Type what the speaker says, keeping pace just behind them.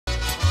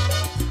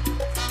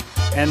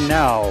And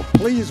now,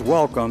 please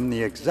welcome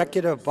the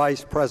Executive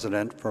Vice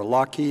President for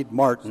Lockheed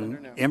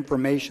Martin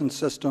Information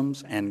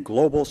Systems and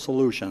Global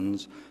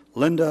Solutions,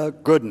 Linda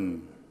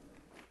Gooden.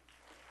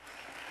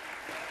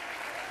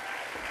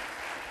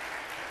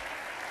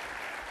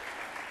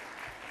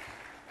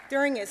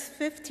 During his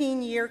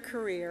 15-year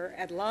career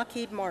at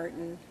Lockheed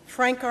Martin,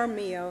 Frank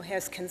Armijo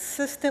has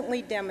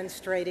consistently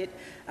demonstrated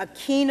a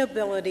keen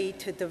ability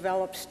to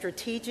develop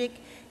strategic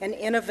and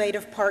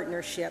innovative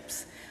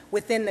partnerships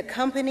within the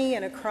company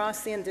and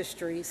across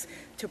industries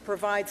to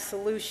provide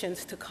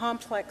solutions to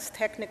complex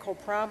technical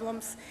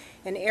problems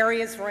in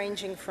areas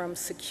ranging from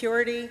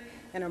security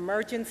and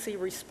emergency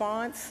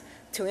response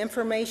to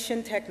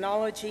information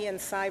technology and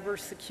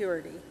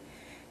cybersecurity.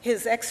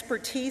 His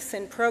expertise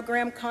and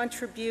program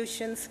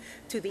contributions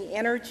to the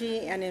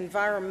energy and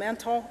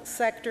environmental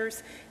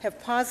sectors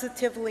have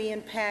positively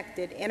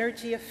impacted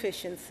energy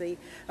efficiency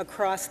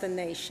across the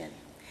nation.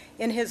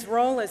 In his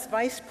role as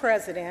Vice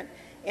President,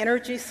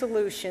 Energy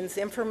Solutions,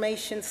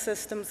 Information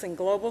Systems, and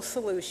Global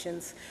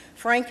Solutions,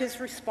 Frank is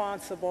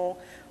responsible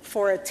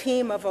for a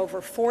team of over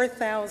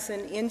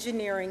 4,000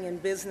 engineering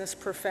and business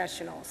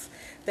professionals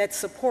that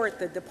support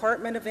the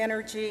Department of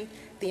Energy,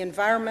 the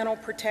Environmental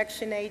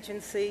Protection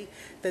Agency,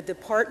 the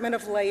Department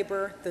of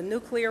Labor, the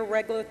Nuclear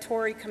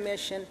Regulatory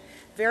Commission,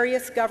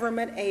 various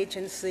government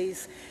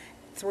agencies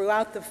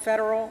throughout the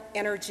Federal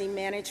Energy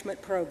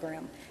Management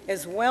Program,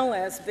 as well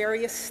as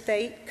various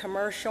state,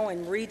 commercial,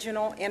 and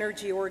regional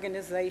energy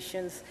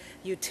organizations,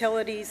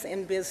 utilities,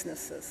 and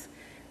businesses.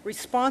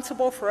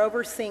 Responsible for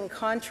overseeing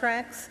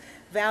contracts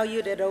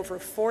valued at over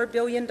 $4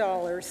 billion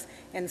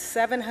and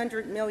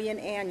 $700 million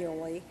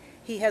annually,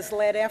 he has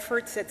led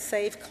efforts that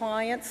save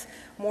clients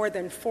more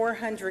than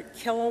 400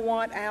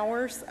 kilowatt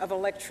hours of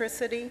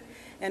electricity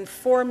and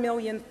 4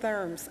 million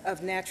therms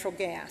of natural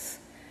gas.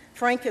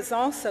 Frank is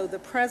also the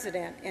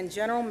president and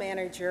general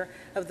manager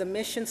of the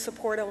Mission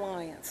Support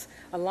Alliance,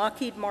 a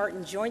Lockheed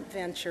Martin joint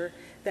venture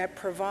that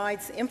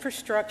provides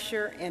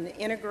infrastructure and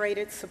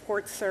integrated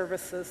support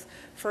services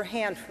for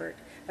Hanford,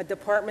 a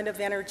Department of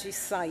Energy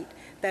site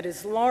that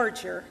is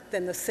larger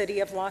than the city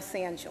of Los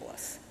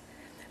Angeles.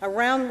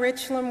 Around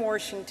Richland,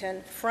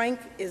 Washington, Frank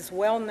is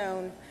well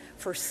known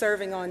for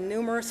serving on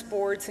numerous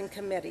boards and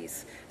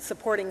committees,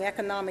 supporting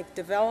economic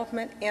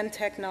development and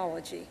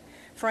technology.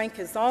 Frank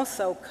is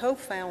also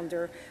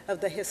co-founder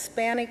of the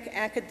Hispanic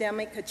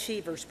Academic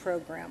Achievers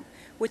Program,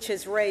 which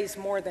has raised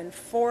more than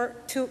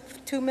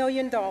 $2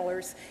 million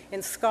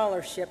in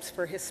scholarships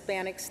for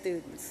Hispanic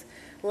students.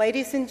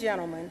 Ladies and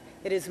gentlemen,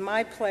 it is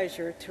my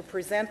pleasure to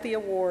present the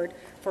award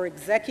for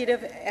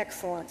Executive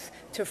Excellence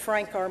to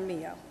Frank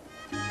Armijo.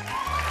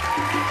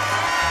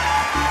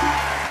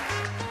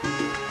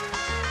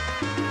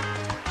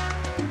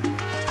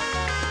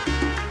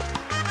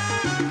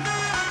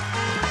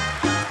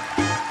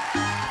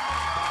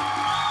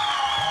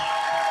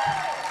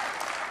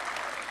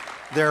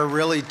 There are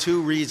really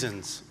two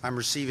reasons I'm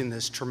receiving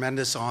this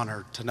tremendous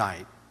honor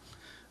tonight.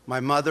 My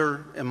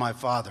mother and my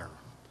father.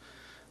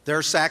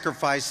 Their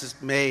sacrifices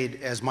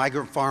made as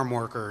migrant farm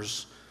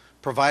workers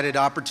provided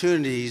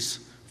opportunities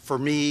for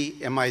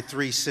me and my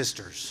three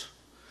sisters.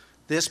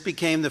 This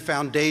became the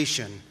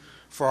foundation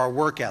for our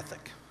work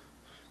ethic,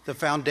 the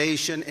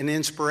foundation and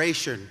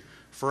inspiration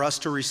for us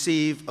to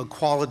receive a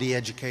quality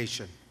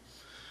education.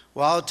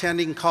 While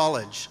attending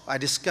college, I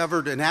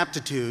discovered an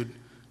aptitude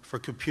for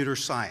computer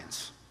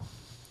science.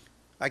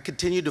 I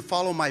continued to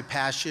follow my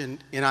passion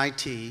in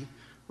IT,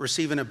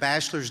 receiving a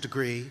bachelor's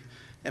degree,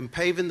 and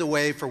paving the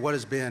way for what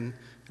has been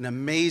an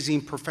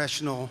amazing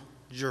professional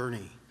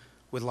journey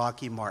with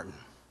Lockheed Martin.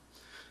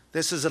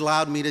 This has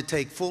allowed me to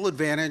take full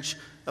advantage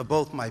of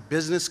both my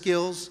business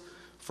skills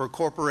for a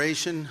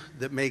corporation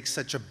that makes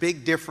such a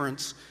big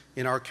difference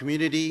in our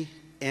community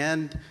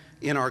and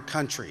in our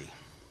country.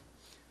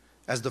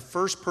 As the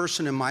first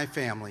person in my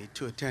family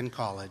to attend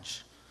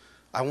college,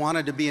 I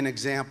wanted to be an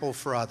example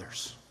for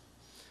others,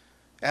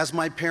 as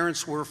my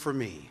parents were for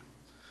me.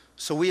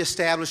 So we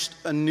established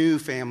a new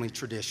family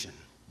tradition.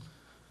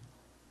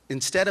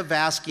 Instead of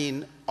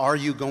asking, "Are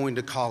you going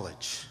to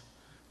college?"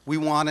 we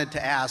wanted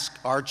to ask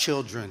our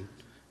children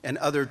and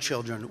other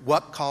children,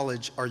 "What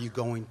college are you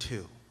going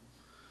to?"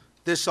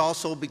 This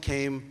also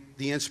became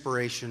the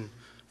inspiration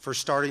for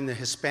starting the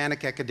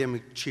Hispanic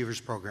Academic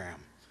Achievers Program,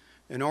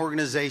 an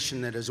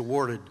organization that has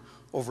awarded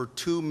over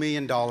 $2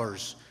 million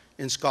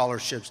in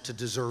scholarships to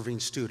deserving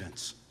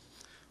students.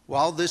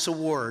 While this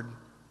award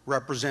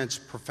represents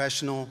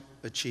professional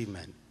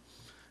achievement,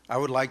 I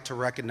would like to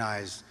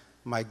recognize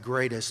my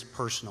greatest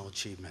personal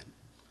achievement,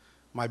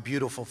 my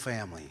beautiful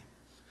family,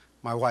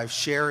 my wife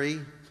Sherry,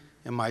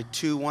 and my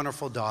two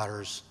wonderful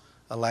daughters,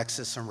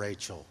 Alexis and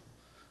Rachel.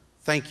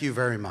 Thank you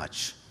very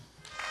much.